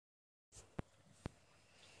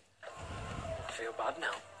feel bad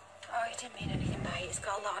now. Oh, he didn't mean anything by it. He's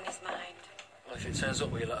got a lot on his mind. Well, if it turns up,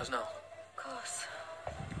 will you let us know? Of course.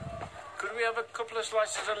 Could we have a couple of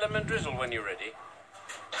slices of lemon drizzle when you're ready?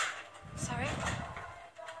 Sorry?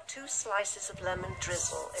 2 slices of lemon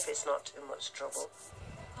drizzle, if it's not too much trouble.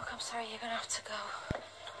 Look, I'm sorry, you're going to have to go.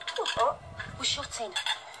 What? We're shutting.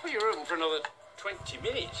 Well, you're open for another 20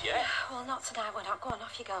 minutes, yeah? Well, not tonight, we're not. Go on,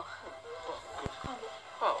 off you go.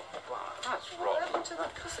 Oh, wow, that's wrong. What happened to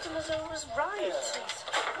that customer's always right? Please.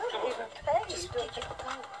 I don't even pay. Just make it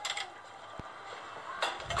go.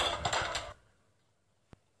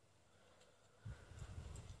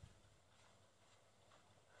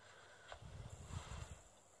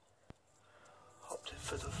 Opted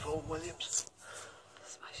for the Vaughan Williams.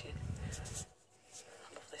 Smashing.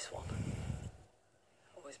 I love this one.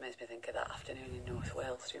 Always makes me think of that afternoon in North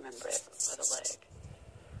Wales. Do you remember it? By the lake.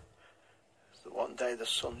 It's the one day the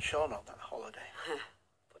sun shone on that holiday.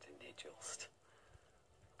 But didn't it just?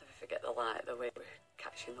 Never forget the light, the way we're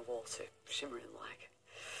catching the water, shimmering like.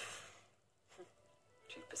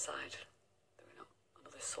 Deep beside, there were not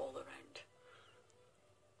another soul around.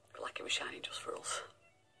 But like it was shining just for us.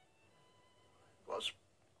 It was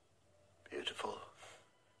beautiful.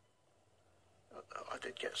 I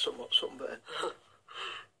did get somewhat sunburned.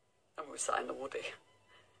 And we were sat in the woody.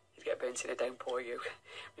 You'd get burnt in a downpour, you.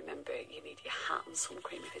 Remember, you need your hat and sun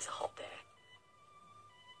cream if it's a hot day.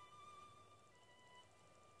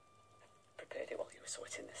 Prepared it while you were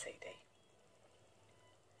sorting the CD.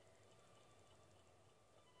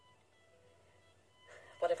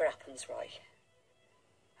 Whatever happens, Roy,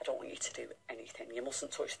 I don't want you to do anything. You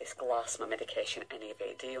mustn't touch this glass, my medication, any of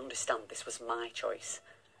it. Do you understand? This was my choice.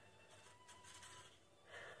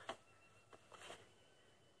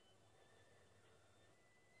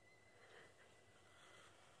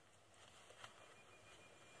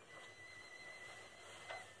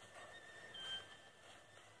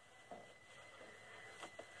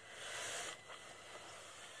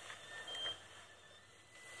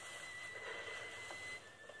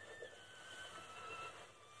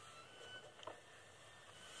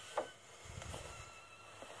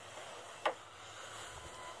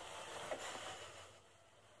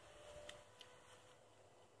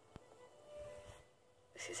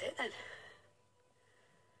 This is it then.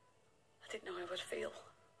 I didn't know how I'd feel.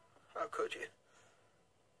 How could you?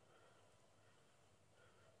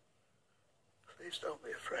 Please don't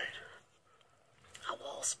be afraid. I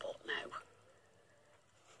was, but now.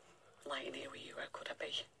 Lying here with you, how could I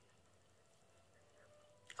be?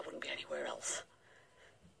 I wouldn't be anywhere else.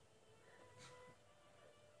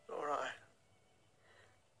 All right.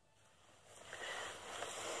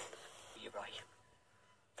 You're right.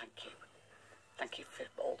 Thank you. Thank you for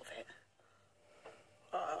all of it.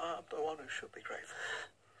 I'm the one who should be grateful.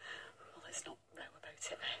 Well, let's not row about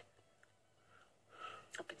it.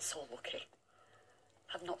 I've been so lucky.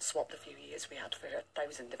 I've not swapped the few years we had for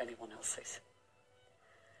 1,000 of anyone else's.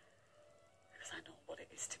 Because I know what it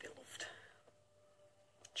is to be loved.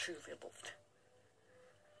 Truly loved.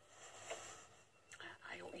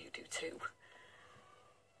 I hope you do too.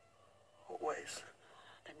 Always.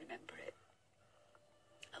 Then remember it.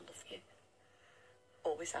 I love you.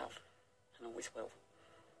 Always have, and always will.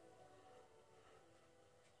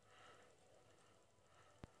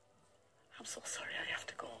 I'm so sorry I have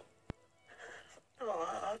to go. Oh,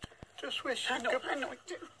 I just wish you I know I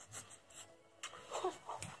do.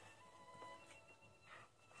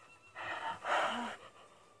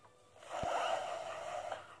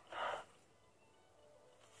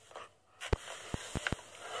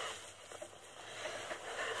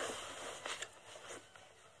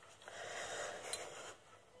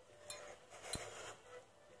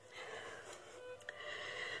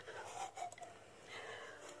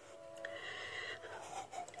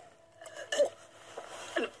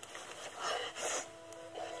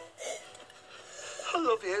 I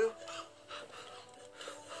love you.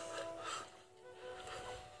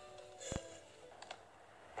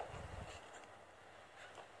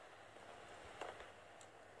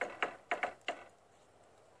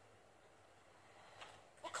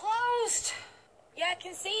 We're closed. Yeah, I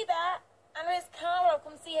can see that. And there's Carla.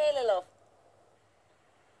 Come see Hayley, love.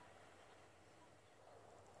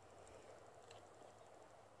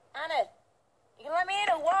 Anna, you can let me in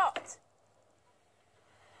or what?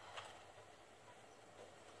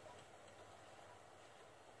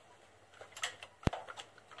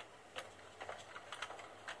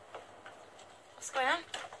 What's going on?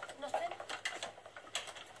 Nothing.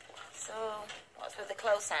 So, what's with the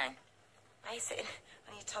close sign? Why are you sitting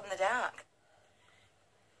on your top in the dark?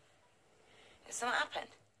 Did something happen?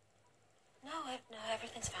 No,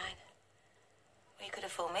 everything's fine. Well, you could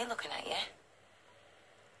have fooled me looking at you.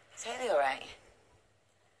 Is Hayley all right?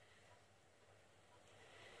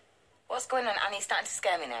 What's going on? Annie's starting to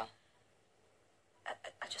scare me now.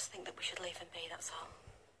 I just think that we should leave him be, that's all.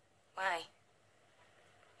 Why?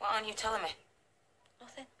 What aren't you telling me?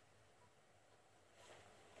 Nothing.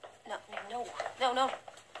 No. You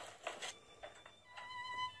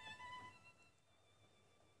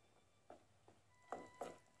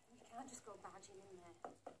can't just go barging in there.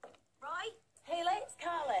 Roy? Hayley, it's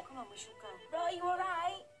Carla. Come on, we should go. Roy, you all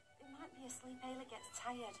right? They might be asleep. Hayley gets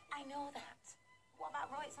tired. I know that. What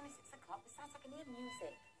about Roy? It's only 6 o'clock. Besides, I can hear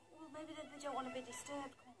music. Well, maybe they don't want to be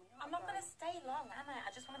disturbed. Come on, I'm not going to stay long, am I?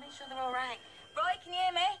 I just want to make sure they're all right. Roy, can you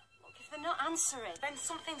hear me? Look, if they're not answering... Then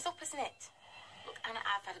something's up, isn't it? Look, Anna,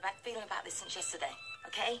 I've had a bad feeling about this since yesterday,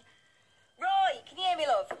 okay? Roy, can you hear me,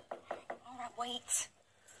 love? All right, wait.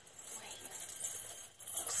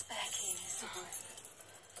 Spare key in here somewhere.